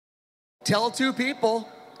Tell two people,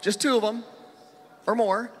 just two of them or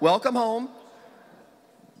more, welcome home.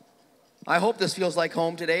 I hope this feels like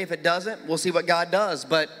home today. If it doesn't, we'll see what God does.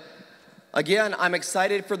 But again, I'm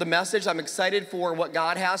excited for the message. I'm excited for what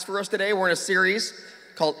God has for us today. We're in a series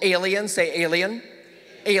called Alien. Say alien.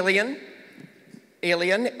 Alien.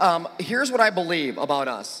 Alien. Here's what I believe about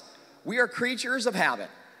us. We are creatures of habit,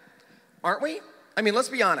 aren't we? I mean, let's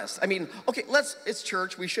be honest. I mean, okay, it's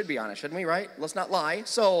church. We should be honest, shouldn't we, right? Let's not lie.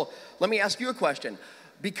 So let me ask you a question.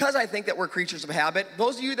 Because I think that we're creatures of habit,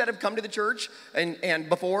 those of you that have come to the church and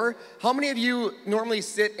before, how many of you normally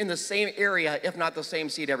sit in the same area, if not the same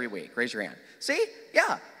seat every week? Raise your hand. See?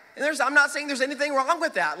 Yeah. And I'm not saying there's anything wrong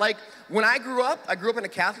with that. Like, when I grew up in a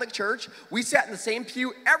Catholic church. We sat in the same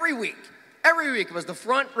pew every week. Every week. It was the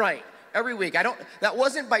front right. Every week. That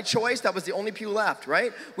wasn't by choice. That was the only pew left,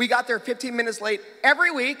 right? We got there 15 minutes late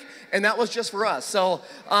every week, and that was just for us. So,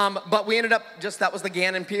 but we ended up that was the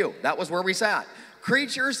Gannon pew. That was where we sat.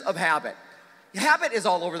 Creatures of habit. Habit is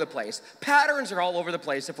all over the place. Patterns are all over the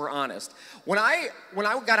place, if we're honest. When I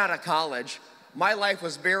got out of college, my life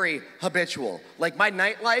was very habitual. Like my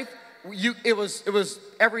nightlife, it was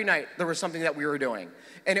every night there was something that we were doing.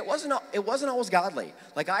 And it wasn't always godly.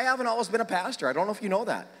 Like, I haven't always been a pastor. I don't know if you know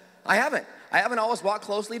that. I haven't always walked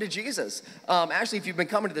closely to Jesus. Actually, if you've been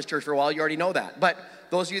coming to this church for a while, you already know that. But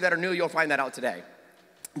those of you that are new, you'll find that out today.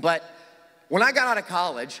 But when I got out of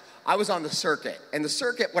college, I was on the circuit. And the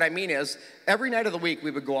circuit, what I mean is, every night of the week,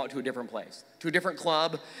 we would go out to a different place, to a different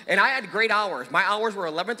club. And I had great hours. My hours were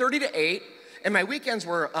 11:30 to 8, and my weekends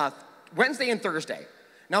were Wednesday and Thursday.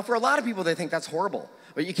 Now, for a lot of people, they think that's horrible.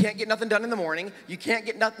 But you can't get nothing done in the morning. You can't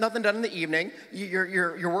get nothing done in the evening.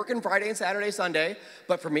 You're working Friday and Saturday, Sunday.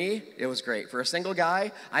 But for me, it was great. For a single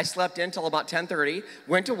guy, I slept in till about 10:30,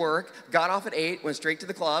 went to work, got off at 8, went straight to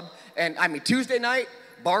the club. And Tuesday night,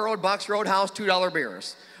 borrowed Bucks Roadhouse $2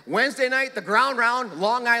 beers. Wednesday night, the ground round,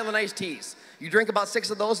 Long Island iced teas. You drink about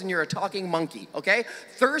 6 of those and you're a talking monkey, okay?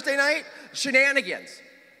 Thursday night, shenanigans.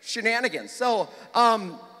 So, but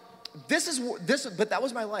that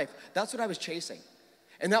was my life. That's what I was chasing.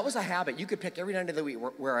 And that was a habit. You could pick every night of the week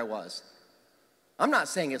where I was. I'm not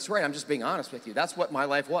saying it's right. I'm just being honest with you. That's what my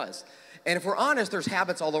life was. And if we're honest, there's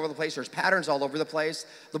habits all over the place. There's patterns all over the place.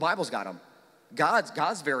 The Bible's got them.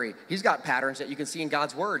 He's got patterns that you can see in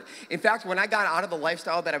God's word. In fact, when I got out of the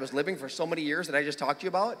lifestyle that I was living for so many years that I just talked to you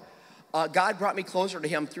about, God brought me closer to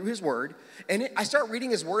him through his word. And I start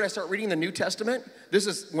reading his word. I start reading the New Testament. This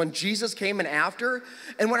is when Jesus came and after.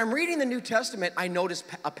 And when I'm reading the New Testament, I notice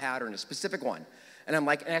a pattern, a specific one. And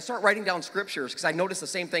I start writing down scriptures because I notice the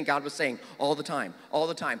same thing God was saying all the time.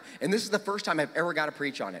 And this is the first time I've ever got to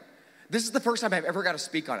preach on it. This is the first time I've ever got to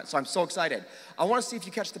speak on it. So I'm so excited. I want to see if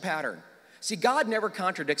you catch the pattern. See, God never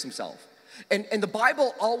contradicts himself. And the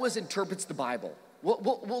Bible always interprets the Bible.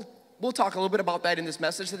 We'll talk a little bit about that in this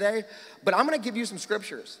message today. But I'm going to give you some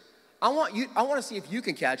scriptures. I want to see if you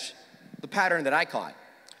can catch the pattern that I caught.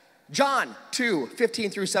 John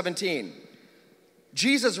 2:15 through 17.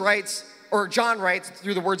 John writes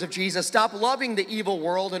through the words of Jesus, "Stop loving the evil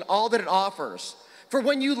world and all that it offers. For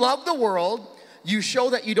when you love the world, you show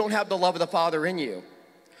that you don't have the love of the Father in you.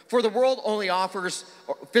 For the world only offers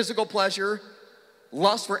physical pleasure,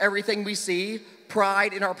 lust for everything we see,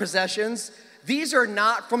 pride in our possessions. These are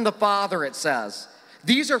not from the Father," it says.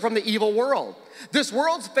 "These are from the evil world. This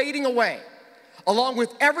world's fading away, along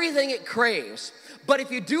with everything it craves. But if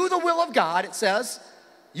you do the will of God," it says,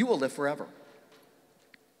 "you will live forever."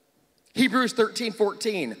 Hebrews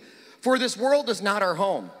 13:14. "For this world is not our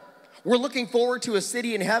home. We're looking forward to a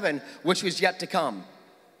city in heaven, which is yet to come."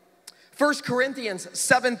 1 Corinthians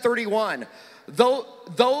 7:31.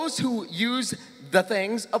 "Those who use the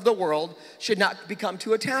things of the world should not become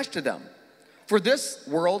too attached to them. For this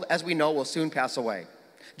world, as we know, will soon pass away."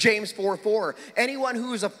 James 4:4. Anyone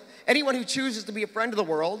who chooses to be a friend of the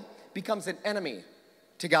world becomes an enemy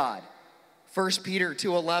to God. 1 Peter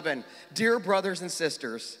 2:11. "Dear brothers and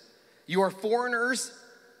sisters, you are foreigners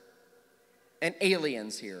and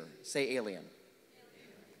aliens here." Say alien.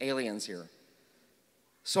 Aliens here.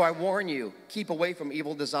 "So I warn you, keep away from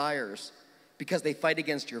evil desires, because they fight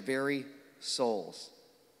against your very souls."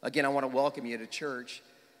 Again, I want to welcome you to church.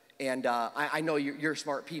 And I know you're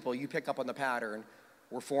smart people. You pick up on the pattern.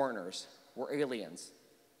 We're foreigners. We're aliens.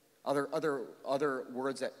 Other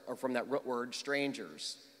words that are from that root word,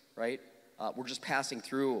 strangers, right? We're just passing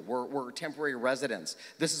through. We're temporary residents.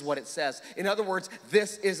 This is what it says. In other words,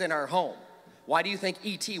 this isn't our home. Why do you think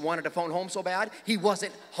E.T. wanted to phone home so bad? He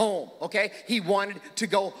wasn't home, okay? He wanted to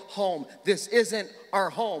go home. This isn't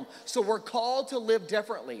our home. So we're called to live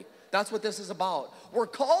differently. That's what this is about. We're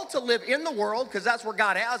called to live in the world because that's where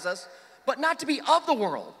God has us, but not to be of the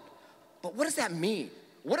world. but what does that mean?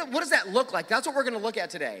 What does that look like? That's what we're gonna look at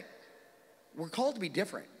today. We're called to be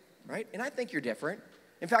different, right? And I think you're different.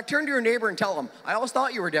 In fact, turn to your neighbor and tell them, I always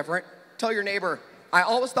thought you were different. Tell your neighbor, I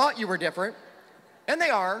always thought you were different. And they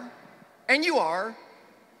are, and you are.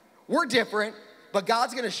 We're different, but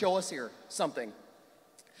God's gonna show us here something.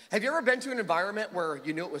 Have you ever been to an environment where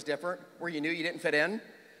you knew it was different, where you knew you didn't fit in?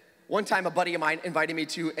 One time a buddy of mine invited me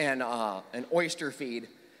to an oyster feed,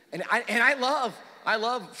 and I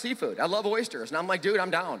love seafood. I love oysters, and I'm like, dude,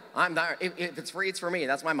 I'm down. I'm there. If it's free, it's for me.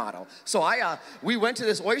 That's my motto. So we went to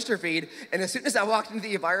this oyster feed, and as soon as I walked into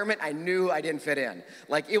the environment, I knew I didn't fit in.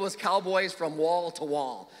 Like, it was cowboys from wall to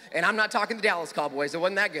wall. And I'm not talking the Dallas Cowboys. It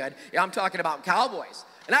wasn't that good. Yeah, I'm talking about cowboys.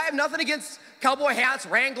 And I have nothing against cowboy hats,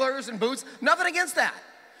 Wranglers, and boots. Nothing against that.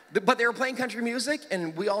 But they were playing country music,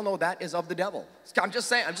 and we all know that is of the devil. I'm just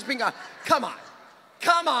saying. I'm just being come on.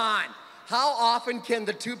 Come on. How often can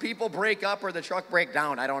the two people break up or the truck break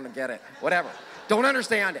down? I don't get it. Whatever. Don't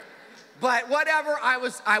understand it. But whatever, I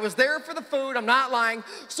was there for the food. I'm not lying.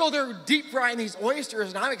 So they're deep frying these oysters,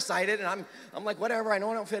 and I'm excited, and I'm like, whatever. I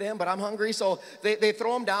know I don't fit in, but I'm hungry. So they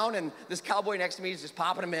throw them down, and this cowboy next to me is just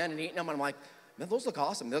popping them in and eating them. And I'm like, man, those look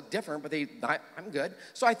awesome. They look different, but I'm good.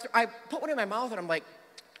 So I put one in my mouth, and I'm like,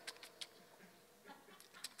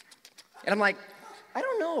 I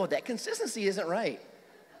don't know. That consistency isn't right.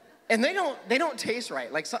 And they don't taste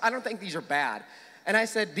right. Like, so I don't think these are bad. And I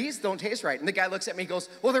said, these don't taste right. And the guy looks at me and goes,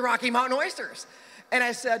 well, they're Rocky Mountain oysters. And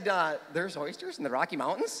I said, there's oysters in the Rocky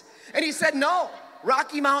Mountains? And he said, no,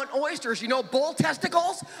 Rocky Mountain oysters, you know, bull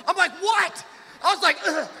testicles? I'm like, what? I was like,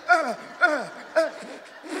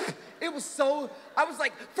 It was so, I was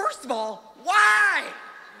like, first of all, why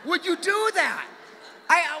would you do that?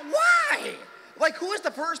 Why? Like, who is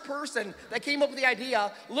the first person that came up with the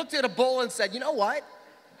idea, looked at a bull and said, you know what?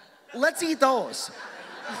 Let's eat those.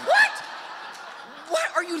 What?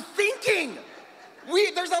 What are you thinking?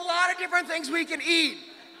 There's a lot of different things we can eat.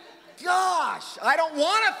 Gosh, I don't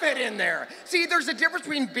want to fit in there. See, there's a difference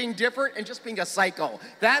between being different and just being a psycho.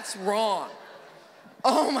 That's wrong.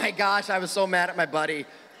 Oh my gosh, I was so mad at my buddy.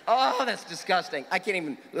 Oh, that's disgusting. I can't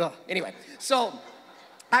even, ugh. Anyway, so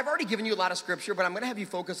I've already given you a lot of scripture, but I'm going to have you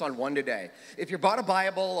focus on one today. If you bought a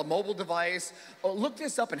Bible, a mobile device, look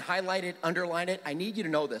this up and highlight it, underline it. I need you to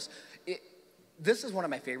know this. This is one of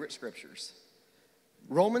my favorite scriptures.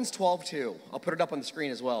 Romans 12:2. I'll put it up on the screen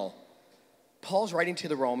as well. Paul's writing to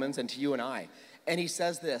the Romans and to you and I, and he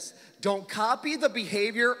says this, don't copy the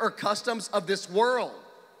behavior or customs of this world,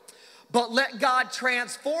 but let God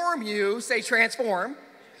transform you, say transform.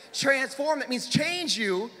 Transform, that means change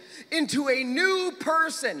you into a new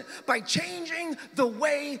person by changing the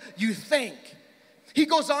way you think. He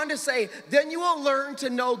goes on to say, then you will learn to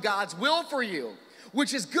know God's will for you,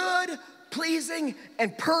 which is good, pleasing,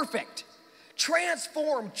 and perfect.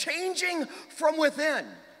 Transform, changing from within.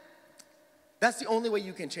 That's the only way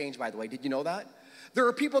you can change, by the way. Did you know that? There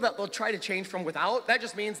are people that will try to change from without. That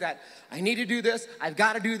just means that I need to do this, I've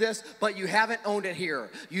got to do this, but you haven't owned it here.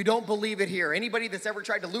 You don't believe it here. Anybody that's ever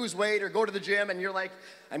tried to lose weight or go to the gym and you're like,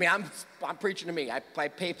 I mean, I'm preaching to me. I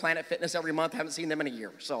pay Planet Fitness every month, haven't seen them in a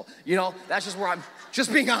year. So, you know, that's just where I'm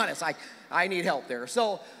just being honest. I need help there.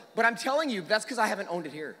 So, but I'm telling you, that's because I haven't owned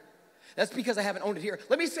it here. That's because I haven't owned it here.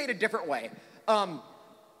 Let me say it a different way.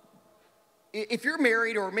 If you're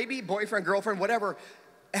married or maybe boyfriend, girlfriend, whatever,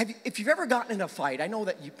 if you've ever gotten in a fight, I know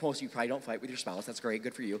that most of you probably don't fight with your spouse, that's great,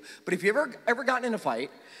 good for you. But if you've ever gotten in a fight,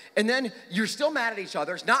 and then you're still mad at each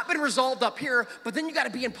other, it's not been resolved up here, but then you gotta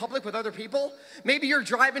be in public with other people. Maybe you're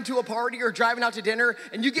driving to a party or driving out to dinner,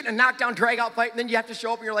 and you get in a knockdown, drag out fight, and then you have to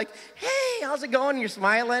show up and you're like, hey, how's it going? And you're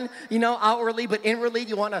smiling, you know, outwardly, but inwardly,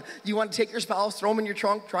 you wanna take your spouse, throw them in your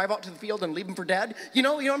trunk, drive out to the field and leave them for dead. You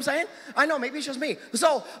know what I'm saying? I know, maybe it's just me.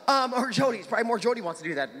 So, or Jody, it's probably more Jody wants to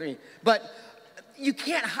do that than me. But you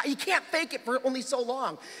can't fake it for only so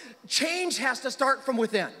long. Change has to start from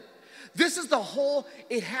within. This is the whole,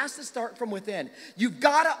 it has to start from within. You've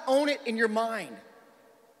got to own it in your mind.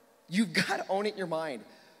 You've got to own it in your mind.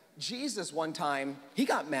 Jesus one time, he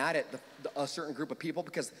got mad at a certain group of people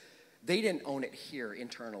because they didn't own it here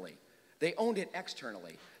internally. They owned it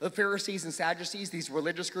externally. The Pharisees and Sadducees, these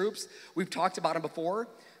religious groups, we've talked about them before.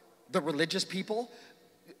 The religious people.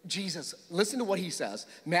 Jesus, listen to what he says.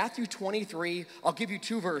 Matthew 23, I'll give you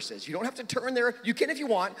 2 verses. You don't have to turn there. You can if you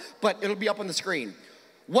want, but it'll be up on the screen.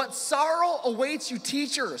 What sorrow awaits you,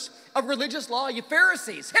 teachers of religious law, you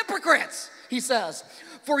Pharisees, hypocrites, he says.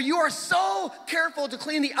 For you are so careful to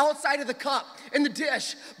clean the outside of the cup and the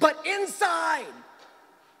dish, but inside,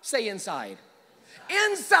 say inside.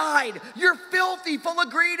 Inside, you're filthy, full of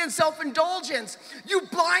greed and self-indulgence. You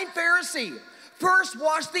blind Pharisee. First,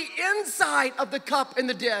 wash the inside of the cup and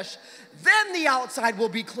the dish. Then the outside will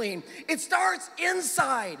be clean. It starts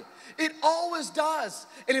inside. It always does.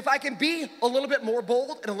 And if I can be a little bit more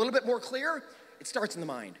bold and a little bit more clear, it starts in the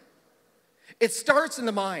mind. It starts in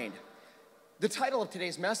the mind. The title of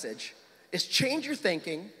today's message is Change Your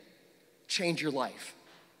Thinking, Change Your Life.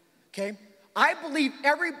 Okay? I believe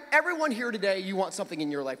everyone here today, you want something in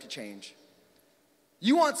your life to change.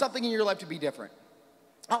 You want something in your life to be different.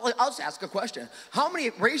 I'll just ask a question.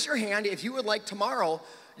 Raise your hand if you would like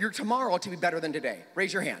your tomorrow to be better than today.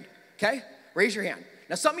 Raise your hand, okay? Raise your hand.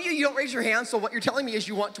 Now, some of you don't raise your hand, so what you're telling me is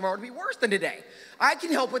you want tomorrow to be worse than today. I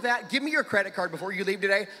can help with that. Give me your credit card before you leave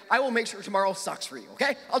today. I will make sure tomorrow sucks for you,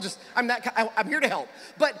 okay? I'm here to help.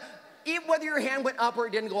 But whether your hand went up or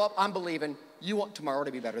it didn't go up, I'm believing you want tomorrow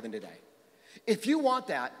to be better than today. If you want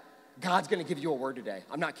that, God's gonna give you a word today.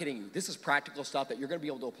 I'm not kidding you. This is practical stuff that you're gonna be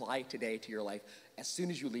able to apply today to your life as soon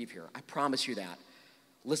as you leave here. I promise you that.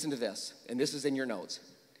 Listen to this, and this is in your notes.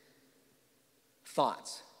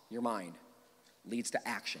 Thoughts, your mind, leads to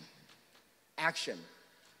action. Action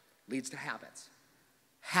leads to habits.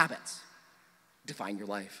 Habits define your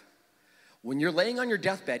life. When you're laying on your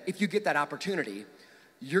deathbed, if you get that opportunity,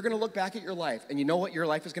 you're gonna look back at your life, and you know what your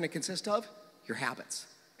life is gonna consist of? Your habits.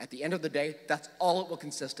 At the end of the day, that's all it will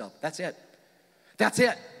consist of. That's it. That's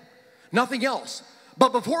it. Nothing else.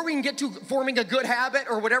 But before we can get to forming a good habit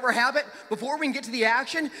or whatever habit, before we can get to the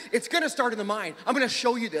action, it's gonna start in the mind. I'm gonna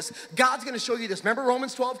show you this. God's gonna show you this. Remember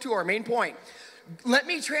Romans 12:2, our main point. Let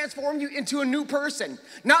me transform you into a new person,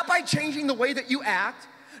 not by changing the way that you act,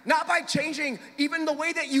 not by changing even the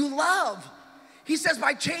way that you love. He says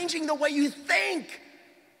by changing the way you think.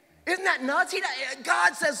 Isn't that nuts?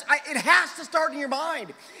 God says it has to start in your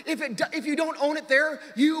mind. If you don't own it there,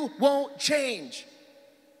 you won't change.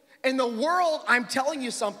 In the world, I'm telling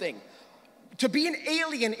you something. To be an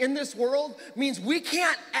alien in this world means we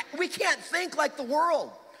can't think like the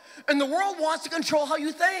world. And the world wants to control how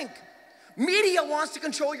you think. Media wants to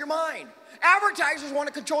control your mind. Advertisers want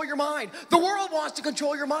to control your mind. The world wants to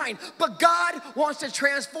control your mind. But God wants to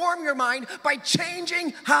transform your mind by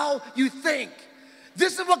changing how you think.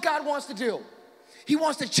 This is what God wants to do. He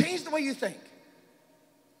wants to change the way you think.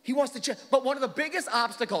 He wants to change. But one of the biggest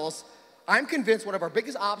obstacles, I'm convinced one of our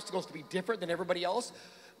biggest obstacles to be different than everybody else,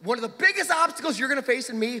 one of the biggest obstacles you're gonna face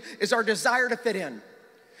in me is our desire to fit in.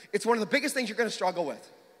 It's one of the biggest things you're gonna struggle with.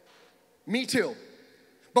 Me too.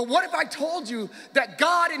 But what if I told you that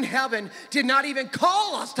God in heaven did not even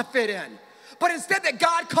call us to fit in? But instead that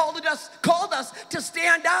God called us to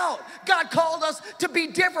stand out. God called us to be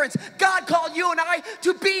different. God called you and I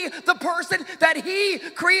to be the person that He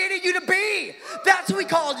created you to be. That's who He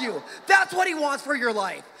called you. That's what He wants for your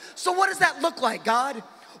life. So what does that look like, God?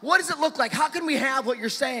 What does it look like? How can we have what you're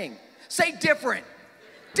saying? Say different.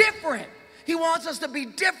 Different. He wants us to be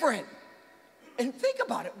different. And think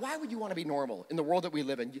about it. Why would you want to be normal in the world that we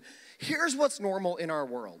live in? Here's what's normal in our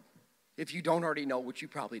world. If you don't already know, which you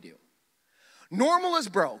probably do. Normal is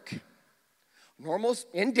broke. Normal's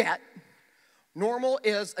in debt. Normal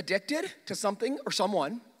is addicted to something or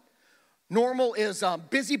someone. Normal is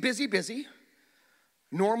busy, busy, busy.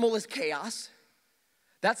 Normal is chaos.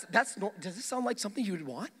 Does this sound like something you would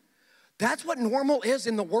want? That's what normal is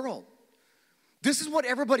in the world. This is what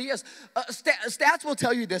everybody is. Stats will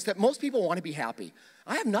tell you this, that most people want to be happy.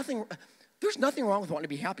 There's nothing wrong with wanting to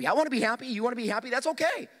be happy. I want to be happy, you want to be happy, that's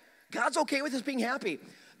okay. God's okay with us being happy.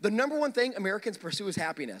 The number one thing Americans pursue is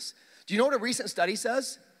happiness. Do you know what a recent study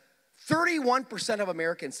says? 31% of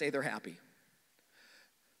Americans say they're happy.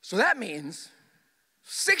 So that means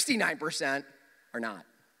 69% are not.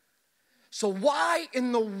 So why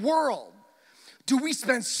in the world do we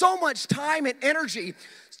spend so much time and energy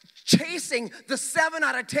chasing the 7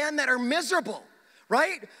 out of 10 that are miserable,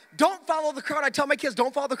 right? Don't follow the crowd. I tell my kids,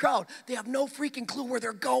 don't follow the crowd. They have no freaking clue where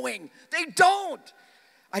they're going. They don't.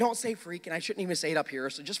 I don't say freak, and I shouldn't even say it up here,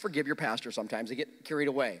 so just forgive your pastor sometimes. They get carried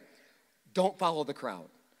away. Don't follow the crowd.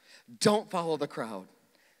 Don't follow the crowd.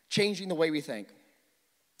 Changing the way we think.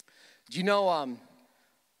 Do you know,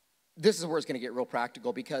 this is where it's going to get real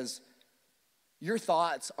practical because your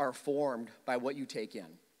thoughts are formed by what you take in,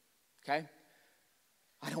 okay?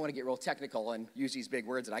 I don't want to get real technical and use these big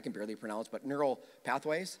words that I can barely pronounce, but neural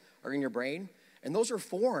pathways are in your brain, and those are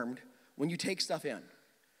formed when you take stuff in.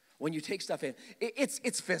 When you take stuff in,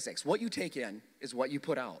 it's physics. What you take in is what you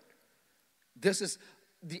put out.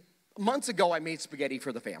 Months ago, I made spaghetti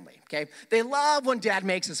for the family, okay? They love when Dad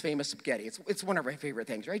makes his famous spaghetti. It's one of our favorite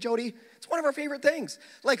things, right, Jody? It's one of our favorite things.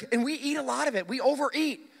 And we eat a lot of it. We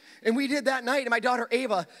overeat. And we did that night, and my daughter,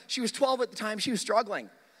 Ava, she was 12 at the time. She was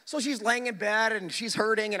struggling. So she's laying in bed and she's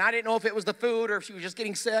hurting, and I didn't know if it was the food or if she was just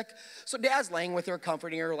getting sick. So Dad's laying with her,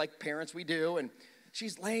 comforting her like parents we do, and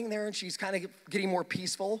she's laying there and she's kind of getting more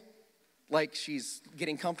peaceful, like she's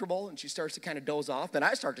getting comfortable, and she starts to kind of doze off. Then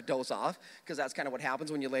I start to doze off, because that's kind of what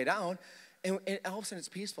happens when you lay down. And all of a sudden it's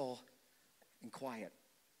peaceful and quiet.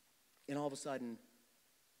 And all of a sudden,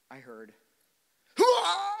 I heard,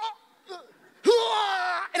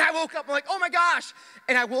 and I woke up, I'm like, oh my gosh.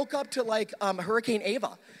 And I woke up to like Hurricane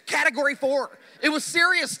Ava, Category 4. It was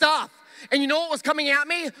serious stuff. And you know what was coming at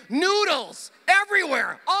me? Noodles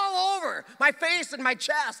everywhere, all over my face and my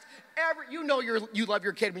chest. You know you love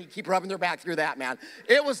your kid when you keep rubbing their back through that, man.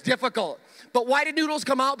 It was difficult. But why did noodles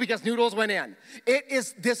come out? Because noodles went in.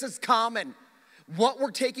 This is common, what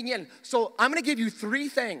we're taking in. So I'm gonna give you three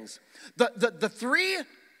things. The three,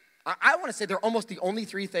 I wanna say they're almost the only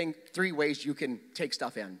three ways you can take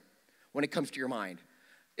stuff in when it comes to your mind.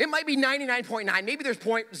 It might be 99.9, maybe there's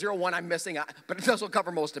 0.01 I'm missing, but this will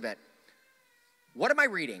cover most of it. What am I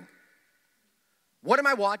reading? What am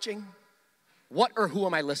I watching? What or who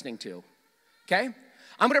am I listening to? Okay?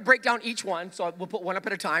 I'm gonna break down each one, so we'll put one up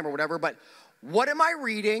at a time or whatever, but what am I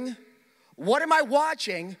reading? What am I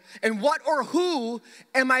watching? And what or who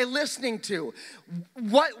am I listening to?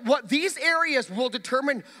 What these areas will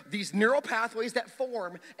determine these neural pathways that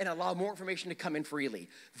form and allow more information to come in freely.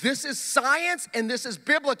 This is science and this is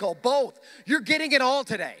biblical, both. You're getting it all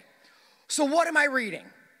today. So what am I reading?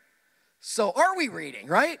 So are we reading,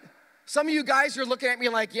 right? Some of you guys are looking at me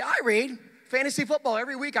like, yeah, I read fantasy football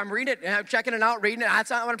every week. I'm reading it and I'm checking it out, reading it. That's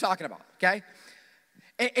not what I'm talking about, okay?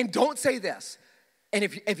 And don't say this. And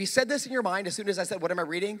if you said this in your mind, as soon as I said, what am I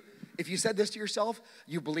reading? If you said this to yourself,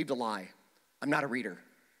 you believed a lie. I'm not a reader.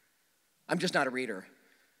 I'm just not a reader.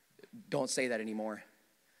 Don't say that anymore.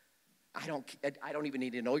 I don't even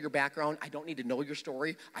need to know your background. I don't need to know your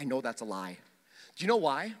story. I know that's a lie. Do you know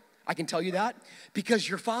why I can tell you that? Because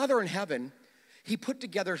your Father in heaven, he put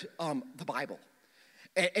together the Bible.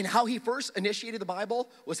 And how he first initiated the Bible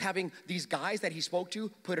was having these guys that he spoke to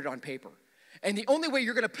put it on paper. And the only way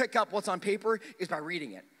you're gonna pick up what's on paper is by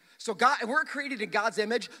reading it. So we're created in God's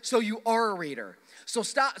image, so you are a reader. So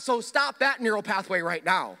stop that neural pathway right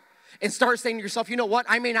now and start saying to yourself, you know what?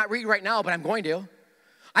 I may not read right now, but I'm going to.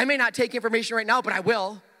 I may not take information right now, but I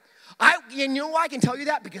will. You know why I can tell you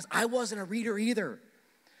that? Because I wasn't a reader either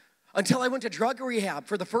until I went to drug rehab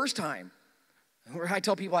for the first time. Where I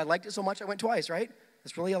tell people I liked it so much I went twice, right?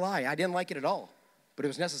 That's really a lie. I didn't like it at all, but it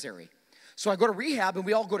was necessary. So I go to rehab and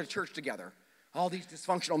we all go to church together. All these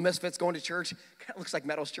dysfunctional misfits going to church. Kind of looks like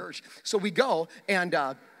Meadows Church. So we go and,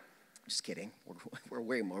 just kidding, we're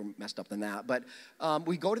way more messed up than that. But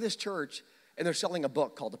we go to this church and they're selling a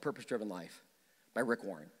book called The Purpose-Driven Life by Rick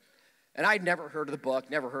Warren. And I'd never heard of the book,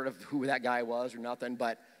 never heard of who that guy was or nothing.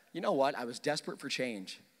 But you know what? I was desperate for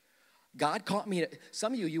change. God caught me.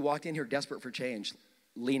 Some of you walked in here desperate for change.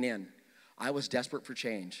 Lean in. I was desperate for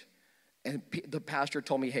change. And the pastor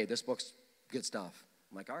told me, hey, this book's good stuff.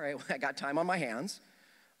 I'm like, all right, well, I got time on my hands.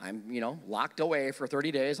 I'm, locked away for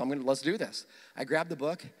 30 days. Let's do this. I grabbed the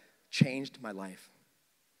book, changed my life.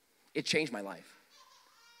 It changed my life.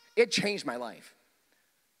 It changed my life.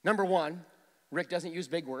 Number one, Rick doesn't use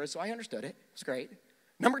big words, so I understood it. It's great.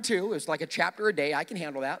 Number two, it was like a chapter a day. I can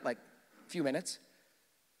handle that, like a few minutes.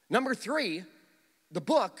 Number three, the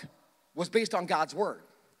book was based on God's word.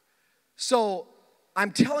 So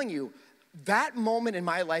I'm telling you, that moment in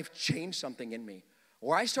my life changed something in me,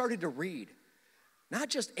 where I started to read, not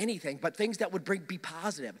just anything, but things that would be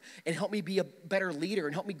positive and help me be a better leader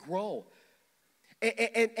and help me grow.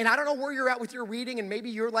 And I don't know where you're at with your reading, and maybe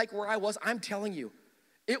you're like where I was. I'm telling you,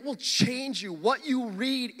 it will change you. What you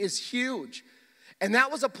read is huge. And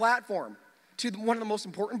that was a platform to one of the most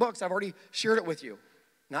important books. I've already shared it with you.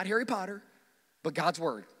 Not Harry Potter, but God's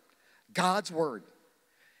Word. God's Word.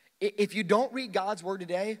 If you don't read God's Word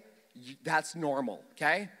today, that's normal,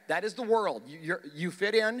 okay? That is the world. You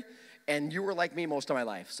fit in, and you were like me most of my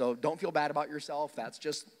life. So don't feel bad about yourself. That's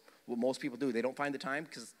just what most people do. They don't find the time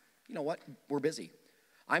because, you know what? We're busy.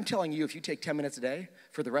 I'm telling you, if you take 10 minutes a day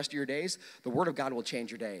for the rest of your days, the Word of God will change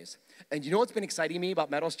your days. And you know what's been exciting me about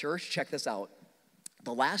Meadows Church? Check this out.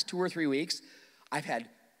 The last 2 or 3 weeks, I've had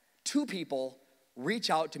 2 people reach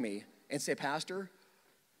out to me and say, Pastor,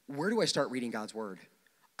 where do I start reading God's Word?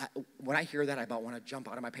 When I hear that, I about want to jump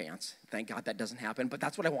out of my pants. Thank God that doesn't happen, but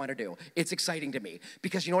that's what I want to do. It's exciting to me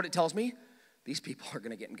because you know what it tells me? These people are going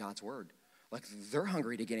to get in God's Word. Like, they're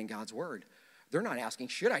hungry to get in God's Word. They're not asking,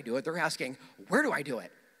 should I do it? They're asking, where do I do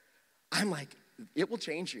it? I'm like, it will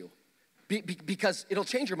change you because it'll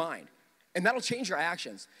change your mind, and that'll change your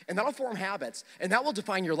actions, and that'll form habits, and that will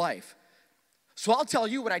define your life. So I'll tell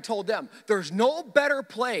you what I told them. There's no better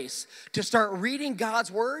place to start reading God's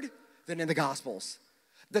word than in the Gospels.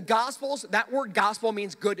 The Gospels, that word gospel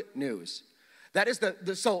means good news. That is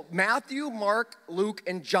so Matthew, Mark, Luke,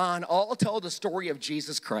 and John all tell the story of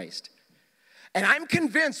Jesus Christ. And I'm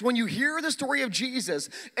convinced when you hear the story of Jesus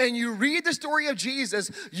and you read the story of Jesus,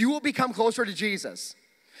 you will become closer to Jesus.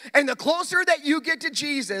 And the closer that you get to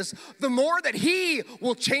Jesus, the more that he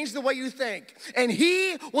will change the way you think. And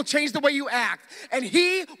he will change the way you act. And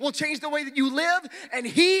he will change the way that you live. And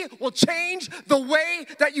he will change the way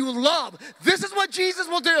that you love. This is what Jesus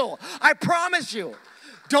will do. I promise you.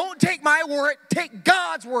 Don't take my word, take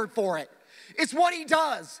God's word for it. It's what he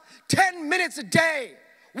does. 10 minutes a day.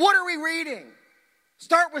 What are we reading?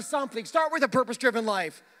 Start with something. Start with a purpose-driven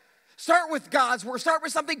life. Start with God's word. Start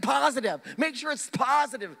with something positive. Make sure it's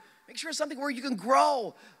positive. Make sure it's something where you can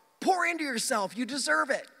grow. Pour into yourself. You deserve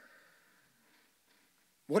it.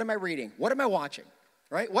 What am I reading? What am I watching?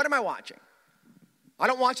 Right? What am I watching? I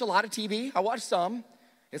don't watch a lot of TV. I watch some.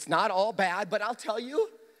 It's not all bad, but I'll tell you,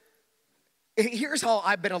 here's how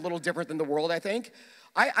I've been a little different than the world, I think.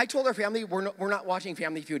 I told our family we're not watching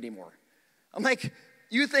Family Feud anymore. I'm like,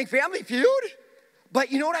 you think Family Feud?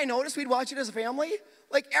 But you know what I noticed? We'd watch it as a family.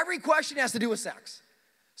 Like every question has to do with sex.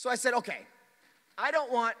 So I said, okay, I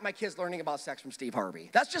don't want my kids learning about sex from Steve Harvey.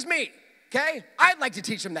 That's just me, okay? I'd like to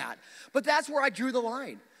teach them that. But that's where I drew the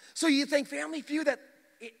line. So you think Family Feud,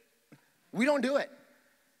 we don't do it.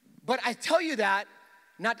 But I tell you that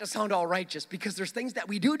not to sound all righteous, because there's things that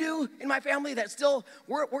we do in my family that still,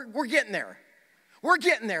 we're getting there. We're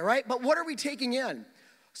getting there, right? But what are we taking in?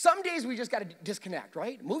 Some days we just got to disconnect,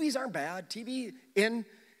 right? Movies aren't bad. TV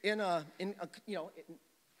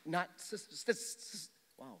not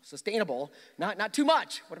sustainable, not too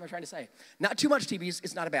much. What am I trying to say? Not too much TV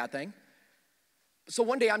is not a bad thing. So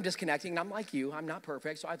one day I'm disconnecting, and I'm like you. I'm not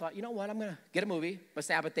perfect. So I thought, you know what? I'm going to get a movie, my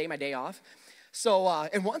Sabbath day, my day off. So,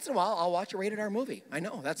 and once in a while, I'll watch a rated R movie. I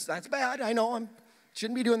know, that's bad. I know,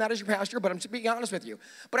 shouldn't be doing that as your pastor, but I'm just being honest with you.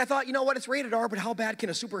 But I thought, you know what? It's rated R, but how bad can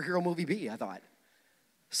a superhero movie be? I thought.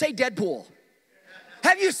 Say Deadpool.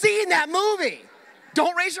 Have you seen that movie?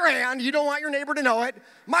 Don't raise your hand. You don't want your neighbor to know it.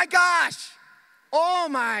 My gosh. Oh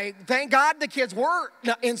my, thank God the kids were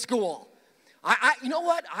in school. You know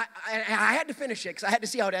what? I had to finish it because I had to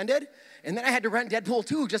see how it ended. And then I had to rent Deadpool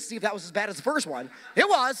 2 just to see if that was as bad as the first one. It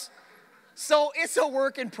was. So it's a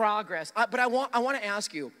work in progress. But I want to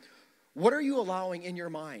ask you, what are you allowing in your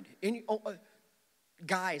mind?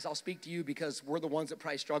 Guys, I'll speak to you because we're the ones that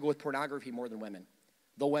probably struggle with pornography more than women.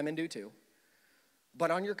 Though women do too.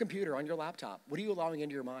 But on your computer, on your laptop, what are you allowing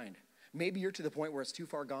into your mind? Maybe you're to the point where it's too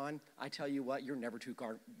far gone. I tell you what, you're never too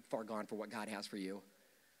far gone for what God has for you.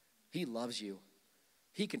 He loves you.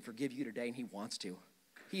 He can forgive you today, and he wants to.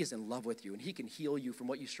 He is in love with you, and he can heal you from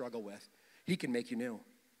what you struggle with. He can make you new.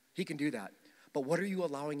 He can do that. But what are you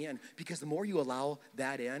allowing in? Because the more you allow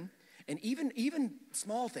that in, and even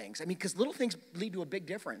small things, because little things lead to a big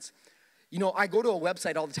difference. You know, I go to a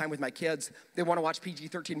website all the time with my kids. They want to watch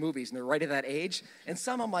PG-13 movies, and they're right at that age. And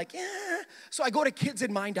some I'm like, eh. So I go to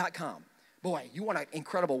kidsinmind.com. Boy, you want an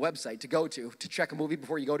incredible website to go to check a movie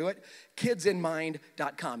before you go to it.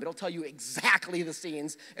 Kidsinmind.com. It'll tell you exactly the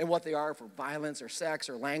scenes and what they are for violence or sex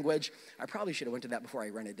or language. I probably should have went to that before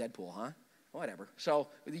I rented Deadpool, huh? Whatever. So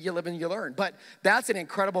you live and you learn. But that's an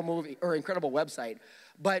incredible movie or incredible website.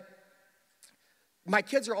 But my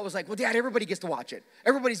kids are always like, well, Dad, everybody gets to watch it.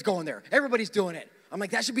 Everybody's going there. Everybody's doing it. I'm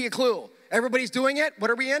like, that should be a clue. Everybody's doing it.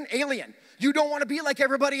 What are we in? Alien. You don't want to be like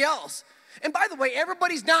everybody else. And by the way,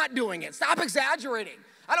 everybody's not doing it. Stop exaggerating.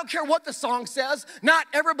 I don't care what the song says. Not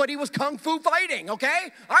everybody was kung fu fighting,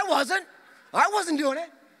 okay? I wasn't doing it.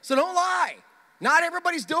 So don't lie. Not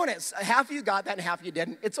everybody's doing it. Half of you got that and half of you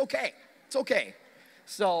didn't. It's okay. It's okay.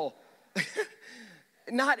 So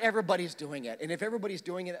not everybody's doing it. And if everybody's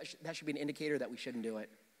doing it, that should be an indicator that we shouldn't do it.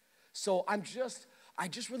 So I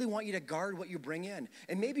just really want you to guard what you bring in.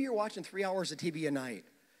 And maybe you're watching 3 hours of TV a night.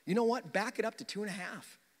 You know what? Back it up to 2.5.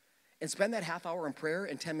 And spend that half hour in prayer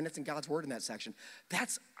and 10 minutes in God's word in that section.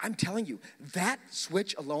 I'm telling you, that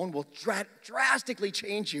switch alone will drastically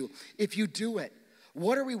change you if you do it.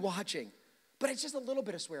 What are we watching? But it's just a little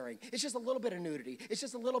bit of swearing. It's just a little bit of nudity. It's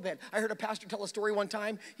just a little bit. I heard a pastor tell a story one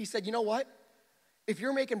time. He said, you know what? If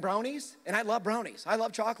you're making brownies, and I love brownies. I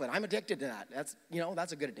love chocolate. I'm addicted to that.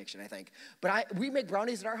 That's a good addiction, I think. But we make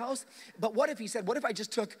brownies at our house. But what if I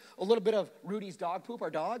just took a little bit of Rudy's dog poop, our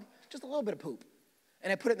dog, just a little bit of poop,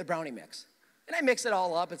 and I put it in the brownie mix. And I mix it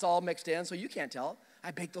all up. It's all mixed in, so you can't tell. I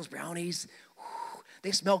bake those brownies. Whew, they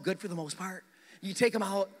smell good for the most part. You take them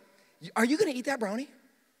out. Are you going to eat that brownie?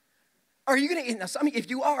 Are you going to eat? Now, if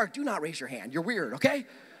you are, do not raise your hand. You're weird, okay?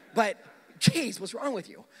 But Jeez, what's wrong with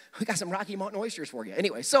you? We got some Rocky Mountain oysters for you.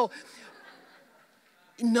 Anyway, so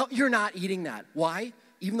no, you're not eating that. Why?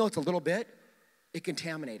 Even though it's a little bit, it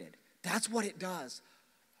contaminated. That's what it does.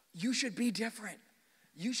 You should be different.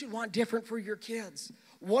 You should want different for your kids.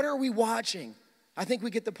 What are we watching? I think we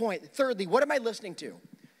get the point. Thirdly, what am I listening to?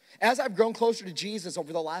 As I've grown closer to Jesus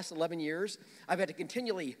over the last 11 years, I've had to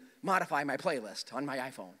continually modify my playlist on my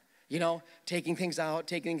iPhone. You know, taking things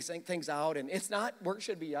out, and it's not where it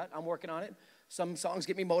should be yet. I'm working on it. Some songs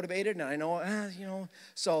get me motivated, and I know,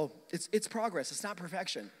 so it's progress. It's not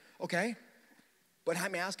perfection, okay? But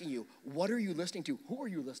I'm asking you, what are you listening to? Who are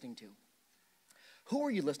you listening to? Who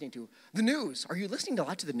are you listening to? The news. Are you listening a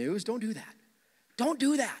lot to the news? Don't do that. Don't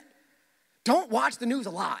do that. Don't watch the news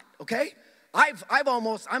a lot, okay?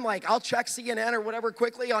 I'm like, I'll check CNN or whatever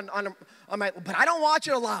quickly on my, but I don't watch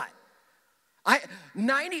it a lot.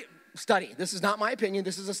 Study, this is not my opinion,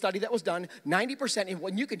 this is a study that was done, 90%,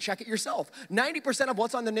 and you can check it yourself, 90% of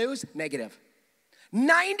what's on the news, negative.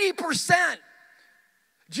 90%.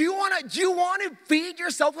 Do you want to feed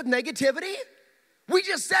yourself with negativity? We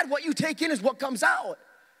just said what you take in is what comes out.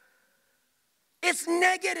 It's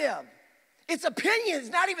negative. It's opinion. It's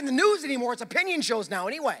not even the news anymore. It's opinion shows now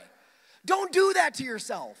anyway. Don't do that to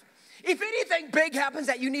yourself. If anything big happens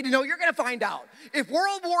that you need to know, you're going to find out. If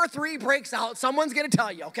World War III breaks out, someone's going to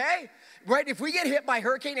tell you, okay? Right? If we get hit by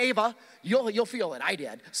Hurricane Eva, you'll feel it. I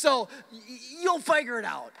did. So you'll figure it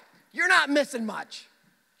out. You're not missing much.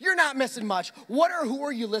 You're not missing much. Who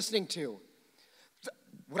are you listening to?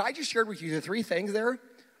 What I just shared with you, the three things there,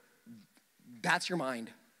 that's your mind.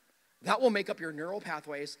 That will make up your neural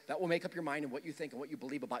pathways. That will make up your mind and what you think and what you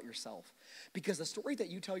believe about yourself. Because the story that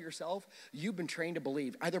you tell yourself, you've been trained to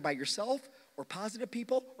believe either by yourself or positive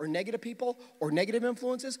people or negative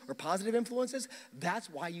influences or positive influences. That's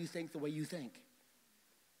why you think the way you think.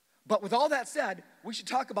 But with all that said, we should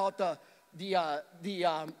talk about the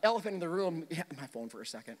elephant in the room. Yeah, my phone for a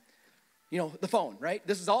second. You know, the phone, right?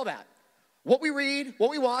 This is all that. What we read, what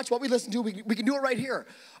we watch, what we listen to, we can do it right here.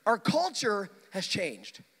 Our culture has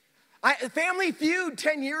changed. Family Feud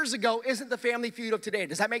 10 years ago isn't the Family Feud of today.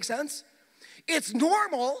 Does that make sense? It's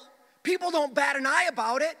normal. People don't bat an eye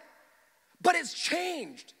about it, but it's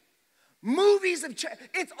changed. Movies have changed.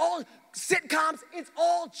 It's all sitcoms. It's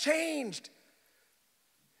all changed.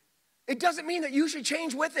 It doesn't mean that you should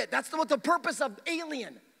change with it. That's what the purpose of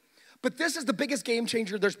Alien. But this is the biggest game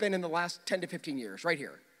changer there's been in the last 10 to 15 years, right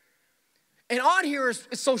here. And on here is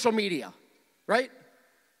social media, right?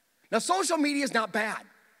 Now, social media is not bad.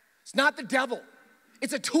 It's not the devil.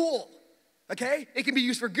 It's a tool, okay? It can be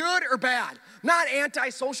used for good or bad. Not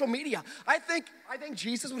anti-social media. I think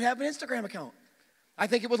Jesus would have an Instagram account. I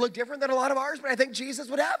think it would look different than a lot of ours, but I think Jesus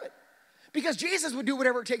would have it. Because Jesus would do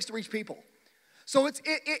whatever it takes to reach people. So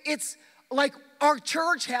it's like our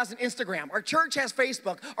church has an Instagram. Our church has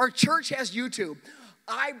Facebook. Our church has YouTube.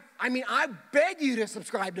 I beg you to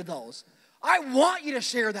subscribe to those. I want you to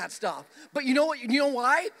share that stuff. But you know what? You know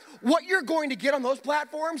why? What you're going to get on those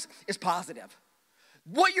platforms is positive.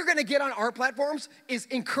 What you're going to get on our platforms is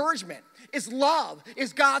encouragement, is love,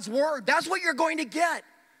 is God's word. That's what you're going to get.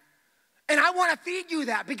 And I want to feed you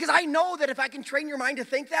that because I know that if I can train your mind to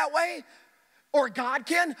think that way, or God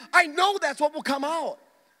can, I know that's what will come out.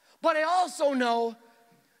 But I also know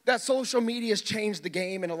that social media has changed the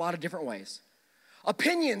game in a lot of different ways.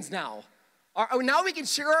 Opinions now we can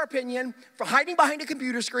share our opinion for hiding behind a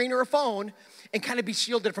computer screen or a phone and kind of be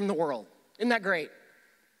shielded from the world. Isn't that great?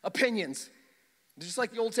 Opinions. Just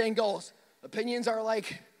like the old saying goes, opinions are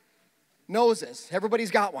like noses.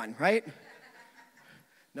 Everybody's got one, right?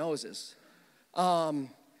 Noses.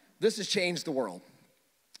 This has changed the world.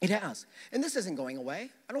 It has. And this isn't going away.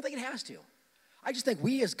 I don't think it has to. I just think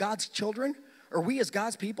we as God's children, or we as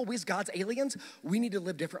God's people, we as God's aliens, we need to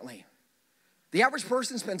live differently. The average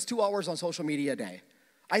person spends 2 hours on social media a day.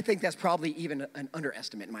 I think that's probably even an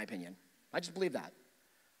underestimate in my opinion. I just believe that.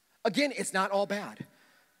 Again, it's not all bad.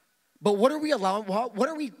 But what are we allowing,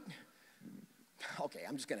 okay,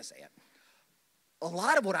 I'm just gonna say it. A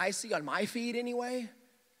lot of what I see on my feed anyway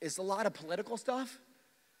is a lot of political stuff.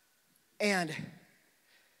 And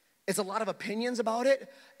it's a lot of opinions about it.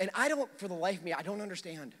 And for the life of me, I don't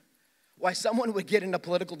understand why someone would get in a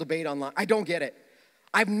political debate online. I don't get it.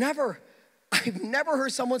 I've never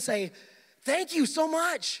heard someone say, thank you so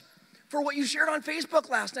much for what you shared on Facebook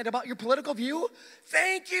last night about your political view.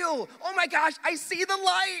 Thank you. Oh my gosh, I see the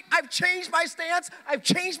light. I've changed my stance. I've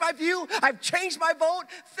changed my view. I've changed my vote.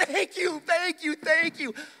 Thank you, thank you, thank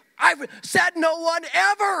you. I've said no one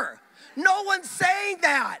ever. No one's saying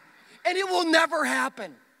that. And it will never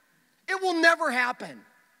happen. It will never happen.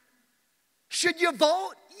 Should you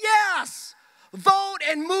vote? Yes. Vote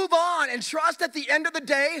and move on and trust at the end of the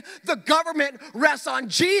day, the government rests on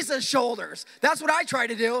Jesus' shoulders. That's what I try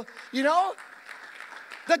to do, you know?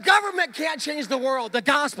 The government can't change the world. The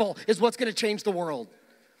gospel is what's going to change the world.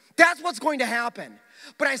 That's what's going to happen.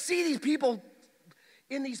 But I see these people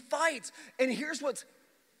in these fights, and here's what's,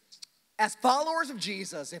 as followers of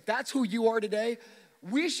Jesus, if that's who you are today,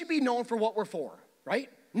 we should be known for what we're for, right?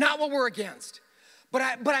 Not what we're against. But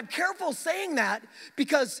I'm careful saying that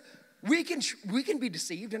because we can be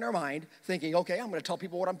deceived in our mind thinking, okay, I'm going to tell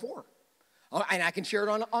people what I'm for. And I can share it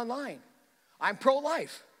online. I'm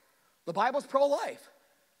pro-life. The Bible's pro-life.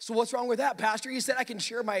 So what's wrong with that? Pastor, you said I can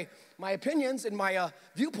share my opinions and my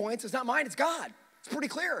viewpoints. It's not mine, it's God. It's pretty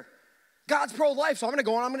clear. God's pro-life, so I'm going to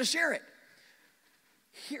go and I'm going to share it.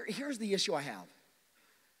 Here's the issue I have.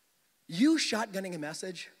 You shotgunning a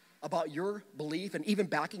message about your belief and even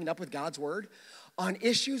backing it up with God's word on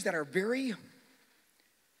issues that are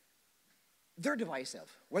they're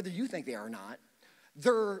divisive, whether you think they are or not.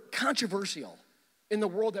 They're controversial in the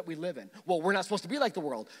world that we live in. Well, we're not supposed to be like the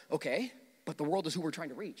world. Okay, but the world is who we're trying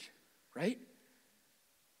to reach, right?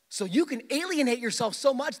 So you can alienate yourself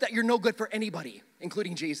so much that you're no good for anybody,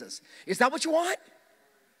 including Jesus. Is that what you want?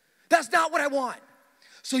 That's not what I want.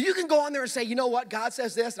 So you can go on there and say, you know what, God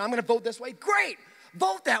says this, and I'm gonna vote this way. Great,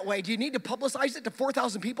 vote that way. Do you need to publicize it to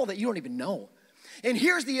 4,000 people that you don't even know? And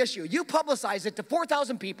here's the issue. You publicize it to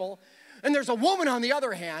 4,000 people, and there's a woman on the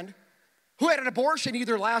other hand who had an abortion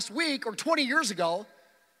either last week or 20 years ago,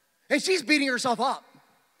 and she's beating herself up.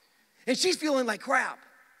 And she's feeling like crap.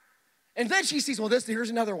 And then she sees, well, here's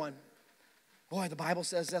another one. Boy, the Bible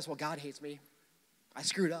says this. Well, God hates me. I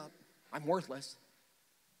screwed up. I'm worthless.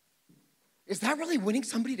 Is that really winning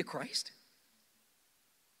somebody to Christ?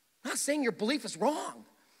 I'm not saying your belief is wrong.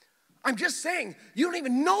 I'm just saying you don't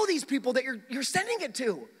even know these people that you're sending it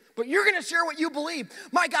to. But you're going to share what you believe.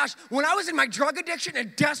 My gosh, when I was in my drug addiction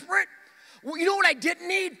and desperate, well, you know what I didn't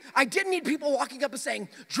need? I didn't need people walking up and saying,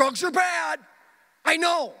 drugs are bad. I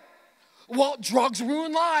know. Well, drugs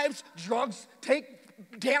ruin lives. Drugs take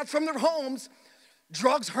dads from their homes.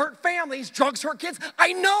 Drugs hurt families. Drugs hurt kids.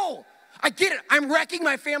 I know. I get it. I'm wrecking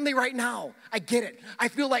my family right now. I get it. I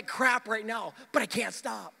feel like crap right now, but I can't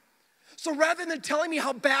stop. So rather than telling me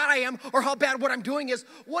how bad I am or how bad what I'm doing is,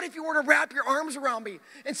 what if you were to wrap your arms around me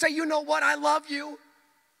and say, you know what? I love you.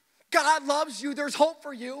 God loves you. There's hope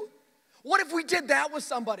for you. What if we did that with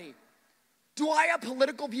somebody? Do I have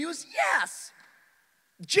political views? Yes.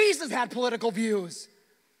 Jesus had political views,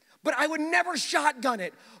 but I would never shotgun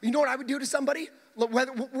it. You know what I would do to somebody?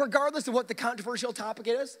 Regardless of what the controversial topic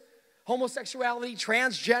is, homosexuality,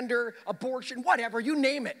 transgender, abortion, whatever, you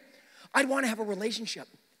name it. I'd want to have a relationship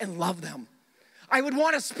and love them. I would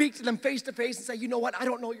want to speak to them face to face and say, you know what, I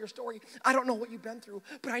don't know your story. I don't know what you've been through,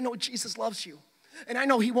 but I know Jesus loves you. And I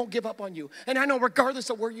know he won't give up on you. And I know regardless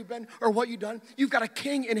of where you've been or what you've done, you've got a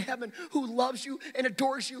king in heaven who loves you and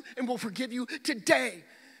adores you and will forgive you today.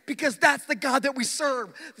 Because that's the God that we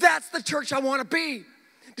serve. That's the church I want to be.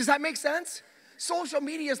 Does that make sense? Social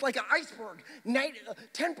media is like an iceberg.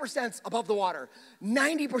 10% above the water.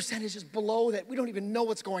 90% is just below that. We don't even know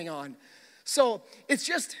what's going on. So it's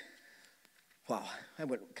just, wow, I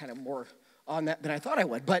went kind of more on that than I thought I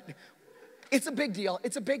would. But it's a big deal.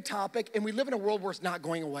 It's a big topic. And we live in a world where it's not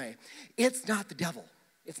going away. It's not the devil.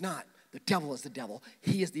 It's not. The devil is the devil.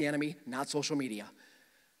 He is the enemy, not social media.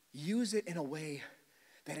 Use it in a way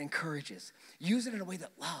that encourages. Use it in a way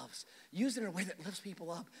that loves. Use it in a way that lifts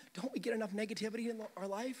people up. Don't we get enough negativity in our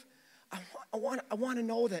life? I want to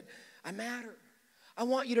know that I matter. I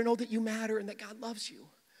want you to know that you matter and that God loves you.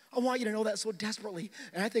 I want you to know that so desperately.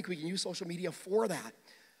 And I think we can use social media for that.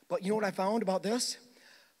 But you know what I found about this?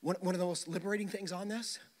 One of the most liberating things on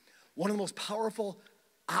this, one of the most powerful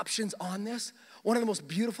options on this, one of the most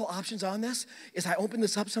beautiful options on this is I open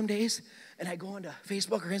this up some days and I go onto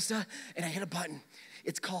Facebook or Insta and I hit a button.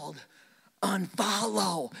 It's called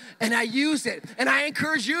unfollow. And I use it. And I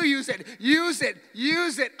encourage you use it. Use it.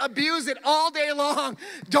 Use it. Abuse it all day long.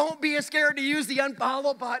 Don't be scared to use the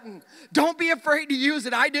unfollow button. Don't be afraid to use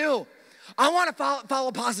it. I do. I want to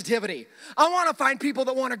follow positivity. I want to find people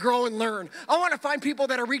that want to grow and learn. I want to find people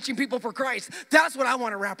that are reaching people for Christ. That's what I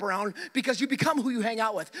want to wrap around because you become who you hang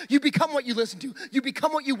out with. You become what you listen to. You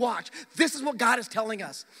become what you watch. This is what God is telling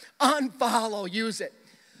us. Unfollow, use it.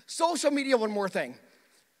 Social media, one more thing.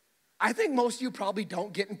 I think most of you probably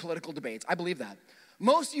don't get in political debates. I believe that.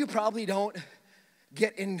 Most of you probably don't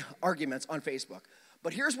get in arguments on Facebook.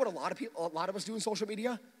 But here's what a lot of us do in social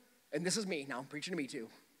media, and this is me. Now I'm preaching to me too.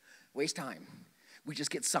 Waste time. We just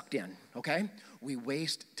get sucked in, okay? We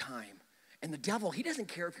waste time. And the devil, he doesn't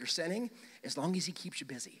care if you're sinning as long as he keeps you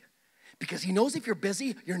busy. because he knows if you're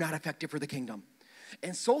busy, you're not effective for the kingdom.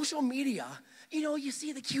 And social media, you know, you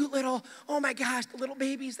see the cute little, oh my gosh, the little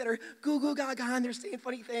babies that are goo goo gaga and they're saying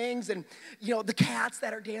funny things, and you know, the cats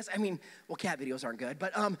that are dancing. I mean, well, cat videos aren't good,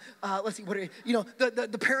 but let's see,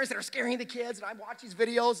 the parents that are scaring the kids, and I watch these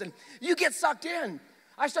videos, and you get sucked in.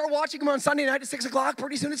 I start watching them on Sunday night at 6 o'clock.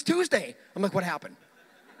 Pretty soon it's Tuesday. I'm like, what happened?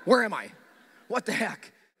 Where am I? What the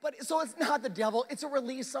heck? But so it's not the devil, it's a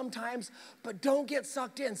release sometimes, but don't get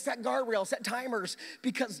sucked in. Set guardrails, set timers,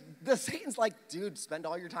 because the Satan's like, dude, spend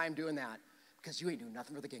all your time doing that because you ain't doing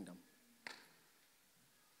nothing for the kingdom.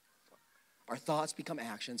 Our thoughts become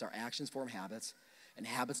actions, our actions form habits, and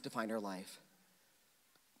habits define our life.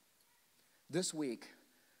 This week,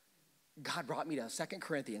 God brought me to 2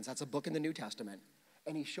 Corinthians. That's a book in the New Testament.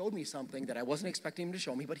 And he showed me something that I wasn't expecting him to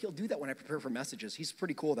show me, but he'll do that when I prepare for messages. He's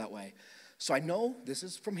pretty cool that way. So I know this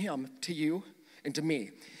is from him to you and to me.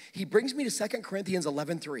 He brings me to 2 Corinthians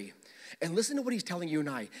 11:3. And listen to what he's telling you and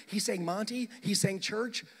I. He's saying, Monty, he's saying,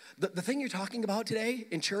 church, the thing you're talking about today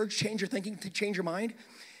in church, change your thinking, to change your mind,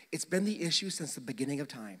 it's been the issue since the beginning of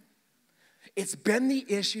time. It's been the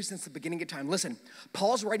issue since the beginning of time. Listen,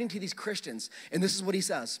 Paul's writing to these Christians, and this is what he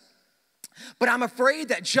says. But I'm afraid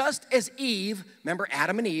that just as Eve, remember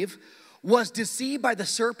Adam and Eve, was deceived by the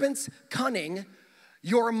serpent's cunning,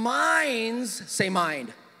 your minds, say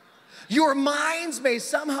mind, your minds may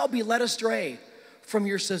somehow be led astray from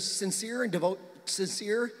your sincere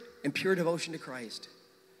and pure devotion to Christ.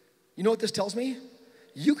 You know what this tells me?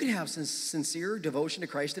 You can have sincere devotion to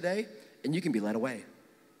Christ today, and you can be led away.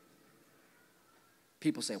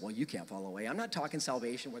 People say, well, you can't fall away. I'm not talking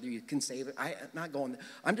salvation, whether you can save it. I'm not going there.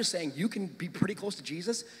 I'm just saying you can be pretty close to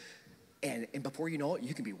Jesus, and before you know it,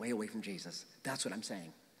 you can be way away from Jesus. That's what I'm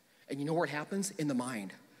saying. And you know where it happens? In the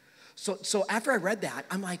mind. So after I read that,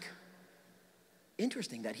 I'm like,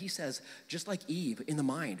 interesting that he says, just like Eve, in the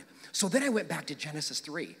mind. So then I went back to Genesis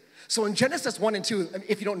 3. So in Genesis 1 and 2,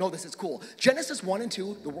 if you don't know this, it's cool. Genesis 1 and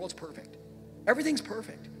 2, the world's perfect. Everything's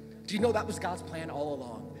perfect. Do you know that was God's plan all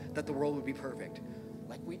along, that the world would be perfect?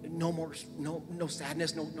 Like no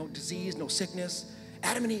sadness, no disease, no sickness.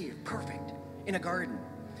 Adam and Eve, perfect, in a garden.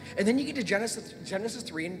 And then you get to Genesis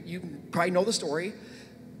 3, and you probably know the story.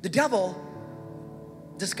 The devil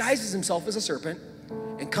disguises himself as a serpent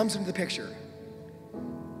and comes into the picture.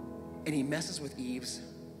 And he messes with Eve's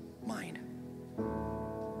mind.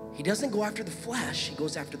 He doesn't go after the flesh, he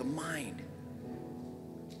goes after the mind.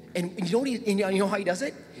 And you know how he does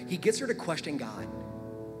it? He gets her to question God.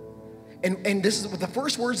 And this is the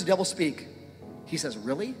first words the devil speak. He says,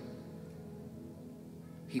 really?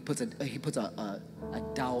 He puts a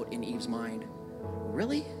doubt in Eve's mind.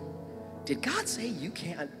 Really? Did God say you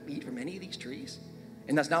can't eat from any of these trees?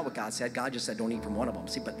 And that's not what God said. God just said don't eat from one of them.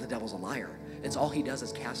 See, but the devil's a liar. It's all he does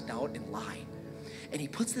is cast doubt and lie. And he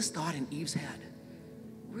puts this thought in Eve's head.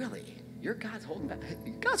 Really? God's holding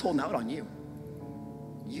out on you.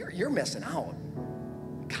 You're missing out.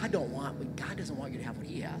 God doesn't want you to have what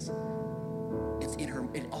he has. It's in her.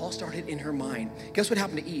 It all started in her mind. Guess what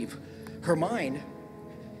happened to Eve? Her mind,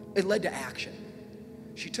 it led to action.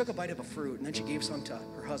 She took a bite of a fruit and then she gave some to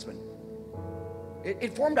her husband.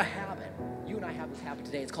 It formed a habit. You and I have this habit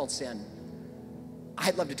today. It's called sin.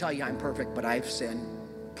 I'd love to tell you I'm perfect, but I've sinned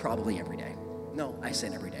probably every day. No, I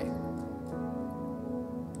sin every day.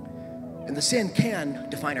 And the sin can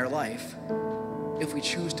define our life if we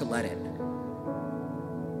choose to let it.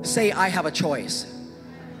 Say, I have a choice.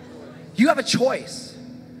 You have a choice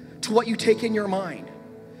to what you take in your mind.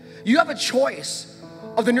 You have a choice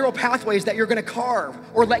of the neural pathways that you're going to carve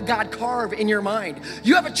or let God carve in your mind.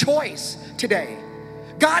 You have a choice today.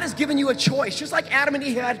 God has given you a choice, just like Adam and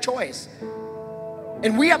Eve had a choice.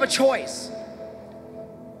 And we have a choice.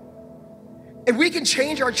 And we can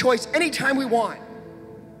change our choice anytime we want.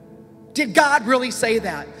 Did God really say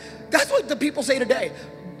that? That's what the people say today.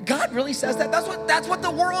 God really says that? That's what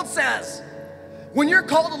the world says. When you're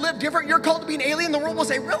called to live different, you're called to be an alien, the world will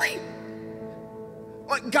say, really?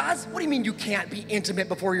 What do you mean you can't be intimate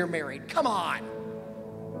before you're married? Come on.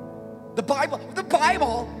 The Bible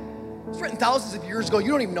was written thousands of years ago. You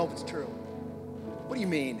don't even know if it's true. What do you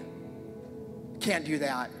mean? Can't do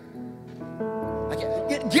that. I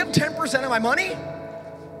can't give 10% of my money?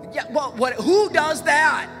 Yeah, well, who does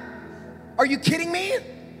that? Are you kidding me?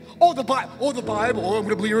 The Bible. I'm going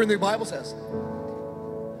to believe everything the Bible says.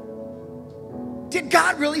 Did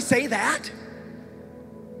God really say that?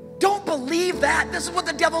 Don't believe that. This is what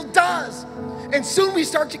the devil does. And soon we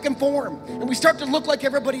start to conform and we start to look like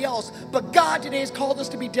everybody else. But God today has called us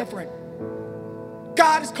to be different.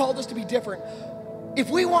 God has called us to be different. If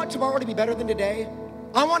we want tomorrow to be better than today,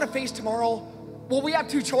 I want to face tomorrow. Well, we have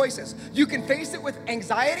two choices. You can face it with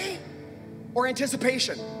anxiety or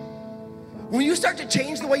anticipation. When you start to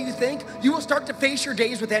change the way you think, you will start to face your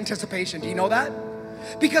days with anticipation. Do you know that?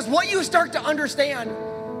 Because what you start to understand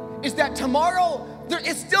is that tomorrow,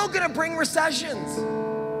 it's still gonna bring recessions.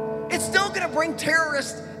 It's still gonna bring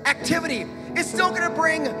terrorist activity. It's still gonna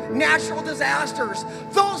bring natural disasters.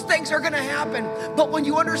 Those things are gonna happen. But when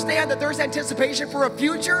you understand that there's anticipation for a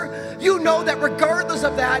future, you know that regardless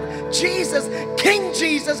of that, Jesus, King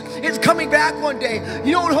Jesus, is coming back one day.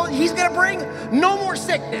 You know what he's gonna bring? No more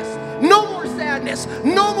sickness, no more sadness,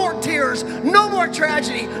 no more tears, no more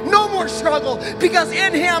tragedy, no more struggle, because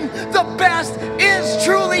in him, the best is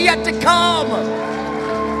truly yet to come.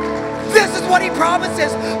 This is what he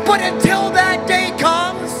promises. But until that day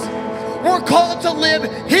comes, we're called to live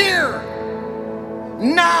here,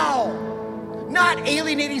 now. Not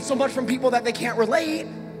alienating so much from people that they can't relate,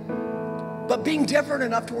 but being different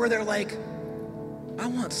enough to where they're like, I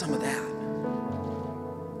want some of that.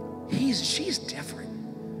 She's different.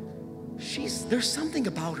 There's something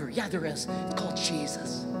about her. Yeah, there is. It's called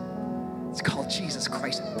Jesus. It's called Jesus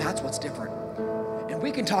Christ. That's what's different. And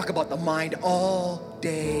we can talk about the mind all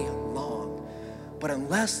day long, but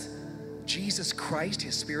unless Jesus Christ,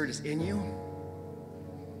 his Spirit is in you,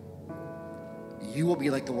 you will be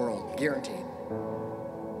like the world, guaranteed.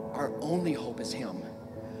 Our only hope is him.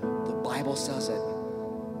 The Bible says it.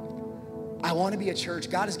 I want to be a church.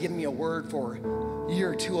 God has given me a word for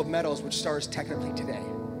year 2 of Meadows, which starts technically today.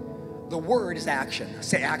 The word is action.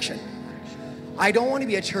 Say action. I don't want to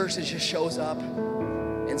be a church that just shows up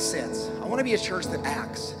and sits. I want to be a church that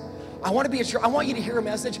acts. I want to be a church. I want you to hear a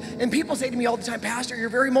message. And people say to me all the time, Pastor, you're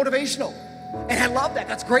very motivational. And I love that.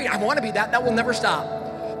 That's great. I want to be that. That will never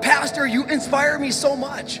stop. Pastor, you inspire me so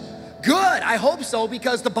much. Good. I hope so,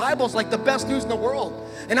 because the Bible's like the best news in the world.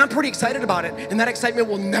 And I'm pretty excited about it. And that excitement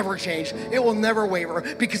will never change. It will never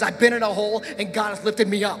waver, because I've been in a hole and God has lifted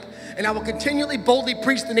me up. And I will continually boldly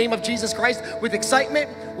preach the name of Jesus Christ with excitement,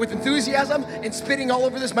 with enthusiasm, and spitting all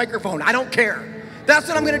over this microphone. I don't care. That's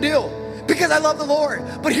what I'm going to do, because I love the Lord.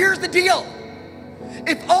 But here's the deal.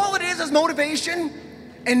 If all it is motivation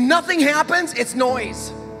and nothing happens, it's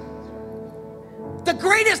noise. The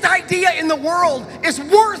greatest idea in the world is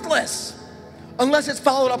worthless unless it's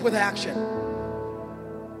followed up with action.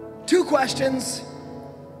 2 questions.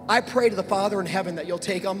 I pray to the Father in heaven that you'll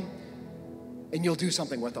take them and you'll do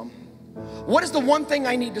something with them. What is the one thing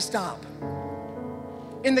I need to stop?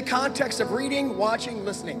 In the context of reading, watching,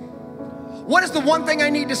 listening. What is the one thing I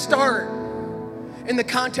need to start? In the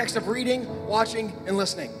context of reading, watching, and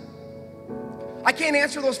listening. I can't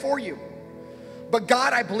answer those for you. But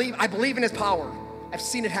God, I believe in his power. I've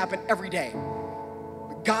seen it happen every day.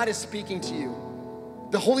 God is speaking to you.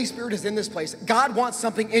 The Holy Spirit is in this place. God wants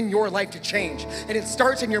something in your life to change. And it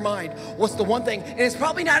starts in your mind. What's the one thing? And it's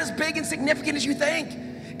probably not as big and significant as you think.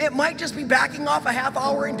 It might just be backing off a half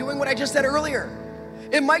hour and doing what I just said earlier.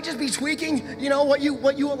 It might just be tweaking, what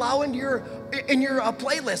you allow in your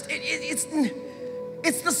playlist.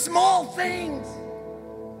 It's the small things.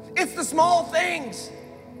 It's the small things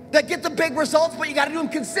that get the big results, but you got to do them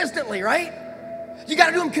consistently, right? You got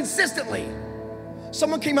to do them consistently.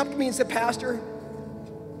 Someone came up to me and said, Pastor,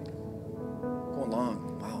 going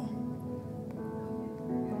long, wow.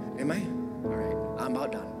 Am I? All right, I'm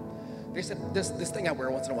about done. They said, this thing I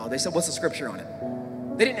wear once in a while, they said, what's the scripture on it?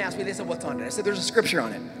 They didn't ask me, they said, what's on it? I said, there's a scripture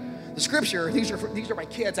on it. The scripture, these are my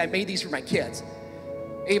kids. I made these for my kids.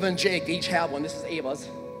 Ava and Jake, they each have one. This is Ava's.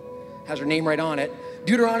 Has her name right on it.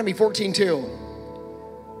 Deuteronomy 14:2.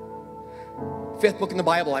 5th book in the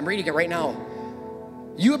Bible. I'm reading it right now.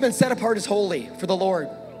 You have been set apart as holy for the Lord.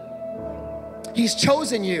 He's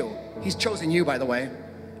chosen you. He's chosen you, by the way,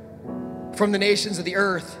 from the nations of the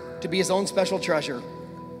earth to be his own special treasure.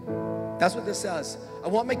 That's what this says. I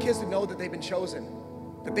want my kids to know that they've been chosen,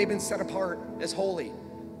 that they've been set apart as holy.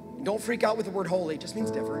 Don't freak out with the word holy. It just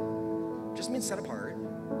means different. It just means set apart.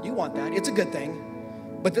 You want that. It's a good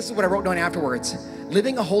thing. But this is what I wrote down afterwards.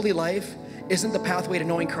 Living a holy life isn't the pathway to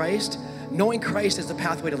knowing Christ. Knowing Christ is the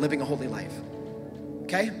pathway to living a holy life.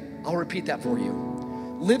 Okay? I'll repeat that for you.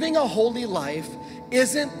 Living a holy life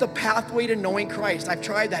isn't the pathway to knowing Christ. I've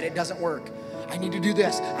tried that. It doesn't work. I need to do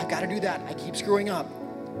this. I've got to do that. I keep screwing up.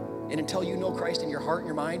 And until you know Christ in your heart and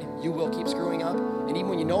your mind, you will keep screwing up. And even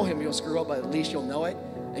when you know him, you'll screw up, but at least you'll know it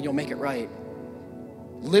and you'll make it right.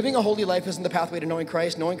 Living a holy life isn't the pathway to knowing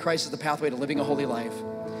Christ. Knowing Christ is the pathway to living a holy life.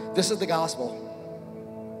 This is the gospel.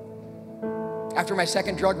 After my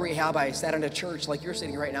second drug rehab, I sat in a church like you're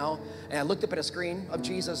sitting right now, and I looked up at a screen of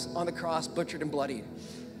Jesus on the cross, butchered and bloodied.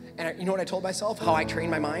 And you know what I told myself? How I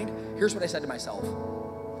trained my mind? Here's what I said to myself.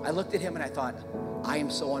 I looked at him and I thought, I am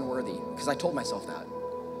so unworthy, because I told myself that.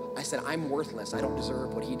 I said, I'm worthless. I don't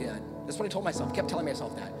deserve what he did. That's what I told myself. I kept telling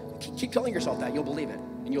myself that. Keep telling yourself that. You'll believe it,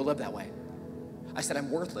 and you'll live that way. I said,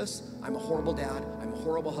 I'm worthless. I'm a horrible dad. I'm a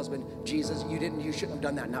horrible husband. Jesus, you shouldn't have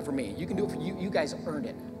done that. Not for me. You can do it for you. You guys earned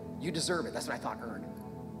it. You deserve it. That's what I thought earned.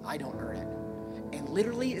 I don't earn it. And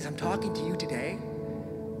literally, as I'm talking to you today,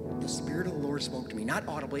 the Spirit of the Lord spoke to me, not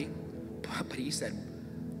audibly, but he said,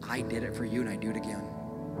 I did it for you and I do it again.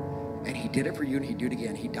 And he did it for you and he'd do it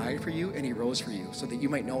again. He died for you and he rose for you so that you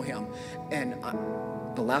might know him. And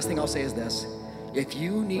the last thing I'll say is this. If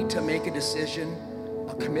you need to make a decision,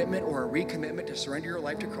 a commitment or a recommitment to surrender your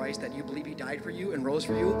life to Christ, that you believe he died for you and rose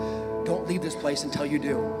for you, don't leave this place until you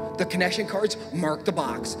do. The connection cards, mark the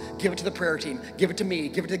box. Give it to the prayer team. Give it to me.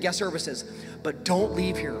 Give it to the guest services. But don't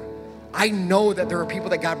leave here. I know that there are people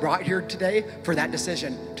that God brought here today for that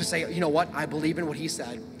decision to say, you know what, I believe in what he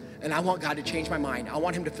said, and I want God to change my mind. I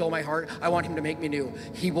want him to fill my heart. I want him to make me new.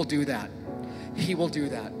 He will do that. He will do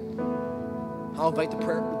that. I'll invite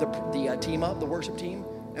the team up, the worship team,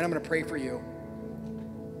 and I'm going to pray for you.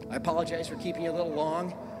 I apologize for keeping you a little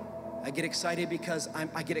long. I get excited because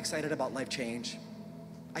I get excited about life change.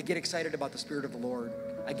 I get excited about the Spirit of the Lord.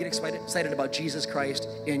 I get excited about Jesus Christ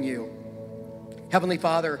in you. Heavenly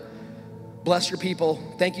Father, bless your people.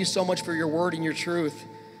 Thank you so much for your word and your truth.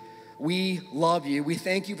 We love you. We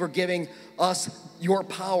thank you for giving us your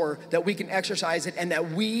power that we can exercise it and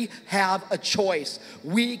that we have a choice.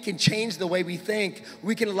 We can change the way we think.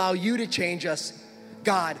 We can allow you to change us,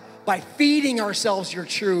 God, by feeding ourselves your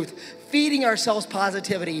truth, feeding ourselves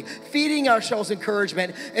positivity, feeding ourselves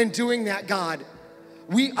encouragement, and doing that, God.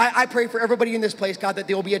 I pray for everybody in this place, God, that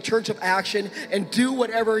they will be a church of action and do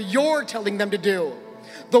whatever you're telling them to do.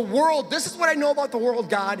 The world, this is what I know about the world,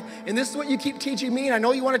 God, and this is what you keep teaching me, and I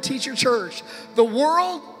know you want to teach your church. The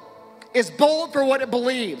world is bold for what it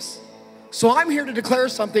believes. So I'm here to declare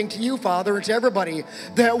something to you, Father, and to everybody,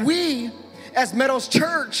 that we, as Meadows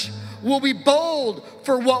Church, will be bold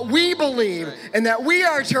for what we believe, and that we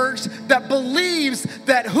are a church that believes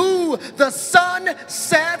that who the Son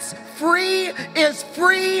sets free is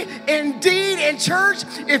free indeed. In church,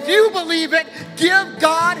 if you believe it, give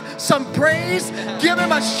God some praise, give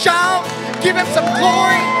him a shout, give him some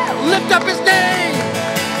glory, lift up his name,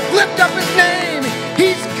 lift up his name.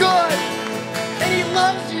 He's good, and he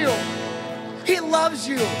loves you. He loves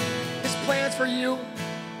you. His plans for you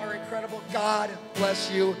are incredible. God bless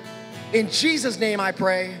you. In Jesus' name I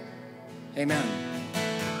pray, amen.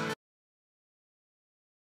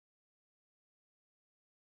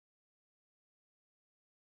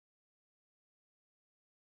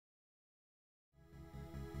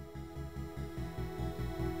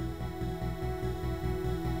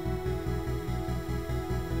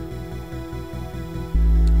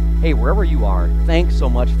 Hey, wherever you are, thanks so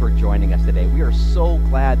much for joining us today. We are so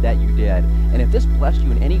glad that you did. And if this blessed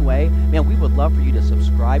you in any way, man, we would love for you to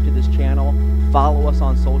subscribe to this channel, follow us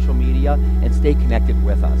on social media, and stay connected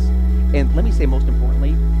with us. And let me say, most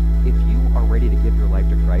importantly, if you are ready to give your life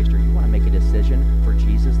to Christ or you want to make a decision for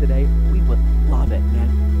Jesus today, we would love it,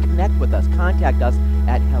 man. Connect with us. Contact us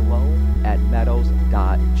at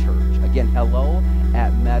hello@meadows.church. Again,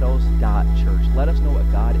 hello@meadows.church. Let us know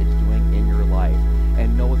what God is doing in your life.